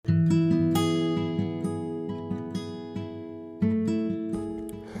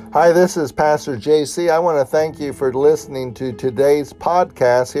Hi, this is Pastor JC. I want to thank you for listening to today's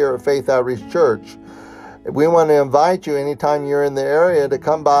podcast here at Faith Outreach Church. We want to invite you anytime you're in the area to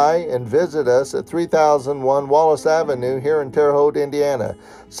come by and visit us at 3001 Wallace Avenue here in Terre Haute, Indiana.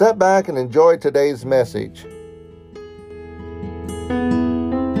 Sit back and enjoy today's message.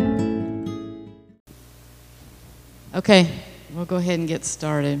 Okay, we'll go ahead and get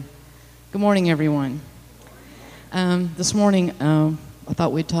started. Good morning, everyone. This morning, I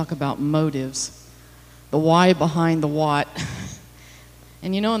thought we'd talk about motives, the why behind the what.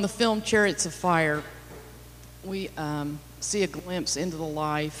 And you know, in the film Chariots of Fire, we see a glimpse into the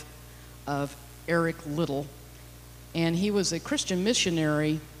life of Eric Liddell. And he was a Christian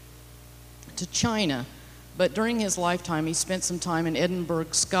missionary to China. But during his lifetime, he spent some time in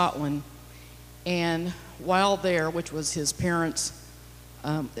Edinburgh, Scotland. And while there, which was his parents'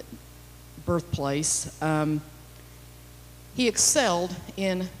 birthplace, he excelled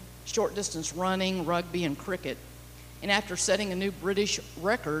in short-distance running, rugby, and cricket. And after setting a new British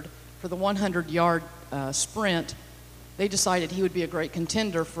record for the 100-yard sprint, they decided he would be a great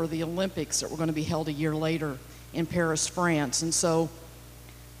contender for the Olympics that were going to be held a year later in Paris, France. And so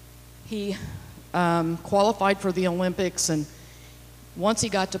he qualified for the Olympics, and once he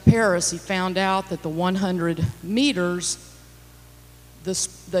got to Paris, he found out that the 100 meters,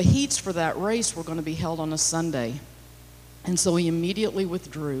 the heats for that race were going to be held on a Sunday. And so he immediately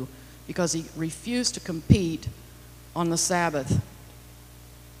withdrew because he refused to compete on the Sabbath.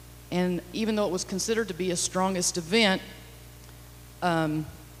 And even though it was considered to be his strongest event,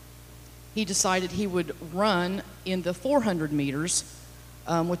 he decided he would run in the 400 meters,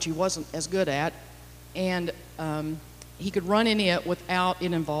 which he wasn't as good at, and he could run in it without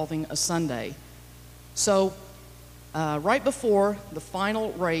it involving a Sunday. So right before the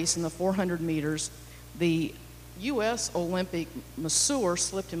final race in the 400 meters, the U.S. Olympic masseur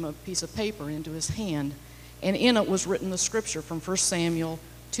slipped him a piece of paper into his hand, and in it was written the scripture from 1 Samuel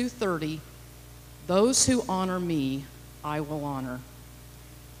 2:30, "Those who honor me, I will honor."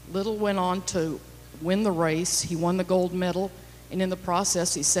 Liddell went on to win the race. He won the gold medal, and in the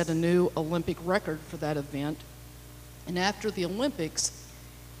process, he set a new Olympic record for that event. And after the Olympics,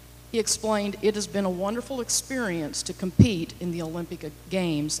 he explained, "It has been a wonderful experience to compete in the Olympic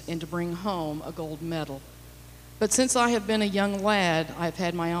Games and to bring home a gold medal. But since I have been a young lad, I've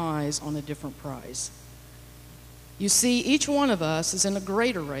had my eyes on a different prize. You see, each one of us is in a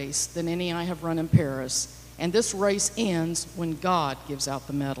greater race than any I have run in Paris, and this race ends when God gives out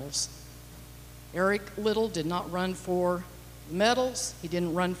the medals." Eric Liddell did not run for medals. He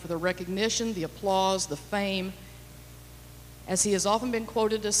didn't run for the recognition, the applause, the fame. As he has often been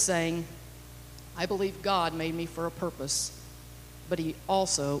quoted as saying, "I believe God made me for a purpose, but he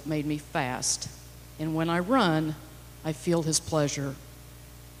also made me fast. And when I run, I feel his pleasure."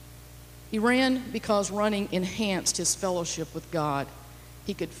 He ran because running enhanced his fellowship with God.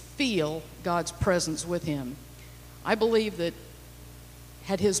 He could feel God's presence with him. I believe that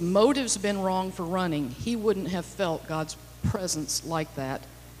had his motives been wrong for running, he wouldn't have felt God's presence like that.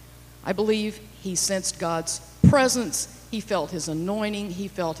 I believe he sensed God's presence. He felt his anointing. He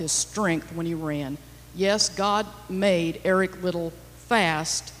felt his strength when he ran. Yes, God made Eric Liddell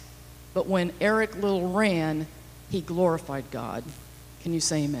fast, but when Eric Liddell ran, he glorified God. Can you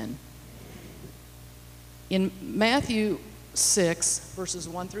say amen? In Matthew 6, verses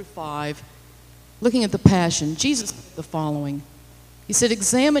 1 through 5, looking at the Passion, Jesus said the following. He said,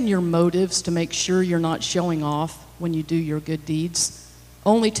 "Examine your motives to make sure you're not showing off when you do your good deeds,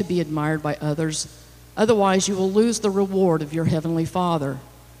 only to be admired by others. Otherwise, you will lose the reward of your heavenly Father.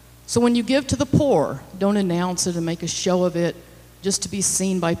 So when you give to the poor, don't announce it and make a show of it just to be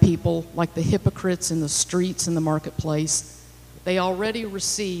seen by people like the hypocrites in the streets and the marketplace. They already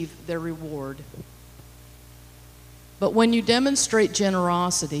receive their reward. But when you demonstrate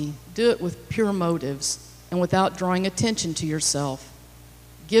generosity, do it with pure motives and without drawing attention to yourself.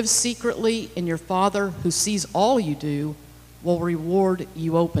 Give secretly, and your Father, who sees all you do, will reward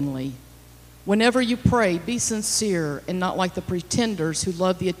you openly. Whenever you pray, be sincere and not like the pretenders who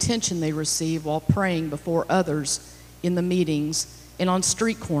love the attention they receive while praying before others in the meetings and on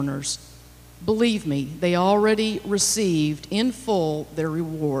street corners. Believe me, they already received in full their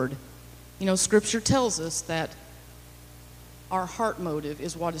reward." You know, Scripture tells us that our heart motive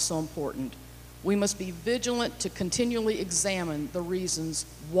is what is so important. We must be vigilant to continually examine the reasons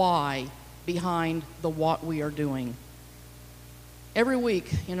why behind the what we are doing. Every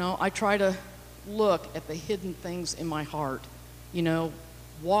week, you know, I try to look at the hidden things in my heart. You know,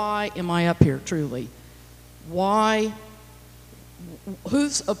 why am I up here truly? Why,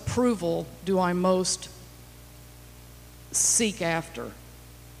 whose approval do I most seek after?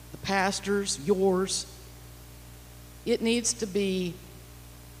 pastor's, yours. It needs to be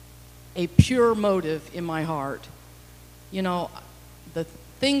a pure motive in my heart. You know, the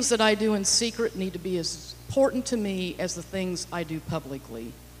things that I do in secret need to be as important to me as the things I do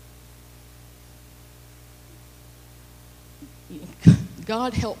publicly.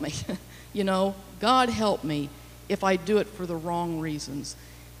 God help me. You know, God help me if I do it for the wrong reasons.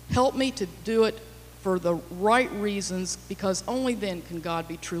 Help me to do it for the right reasons, because only then can God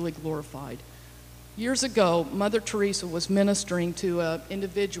be truly glorified. Years ago, Mother Teresa was ministering to an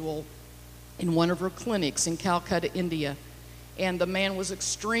individual in one of her clinics in Calcutta, India. And the man was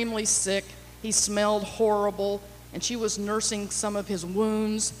extremely sick. He smelled horrible, and she was nursing some of his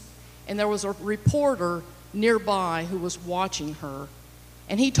wounds. And there was a reporter nearby who was watching her.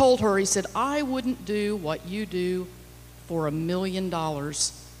 And he told her, he said, "I wouldn't do what you do for $1 million.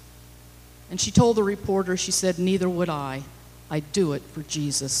 And she told the reporter, she said, "Neither would I. I'd do it for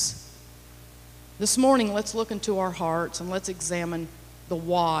Jesus." This morning, let's look into our hearts and let's examine the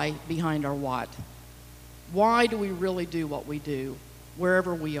why behind our what. Why do we really do what we do,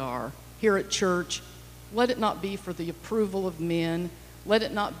 wherever we are? Here at church, let it not be for the approval of men. Let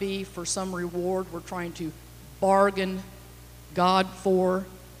it not be for some reward we're trying to bargain God for.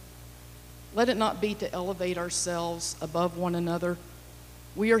 Let it not be to elevate ourselves above one another.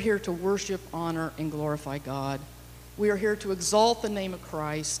 We are here to worship, honor, and glorify God. We are here to exalt the name of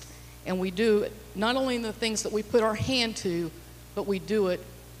Christ, and we do it not only in the things that we put our hand to, but we do it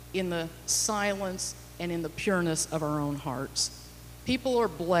in the silence and in the pureness of our own hearts. People are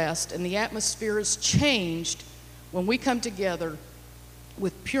blessed, and the atmosphere is changed when we come together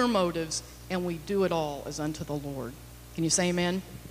with pure motives and we do it all as unto the Lord. Can you say amen?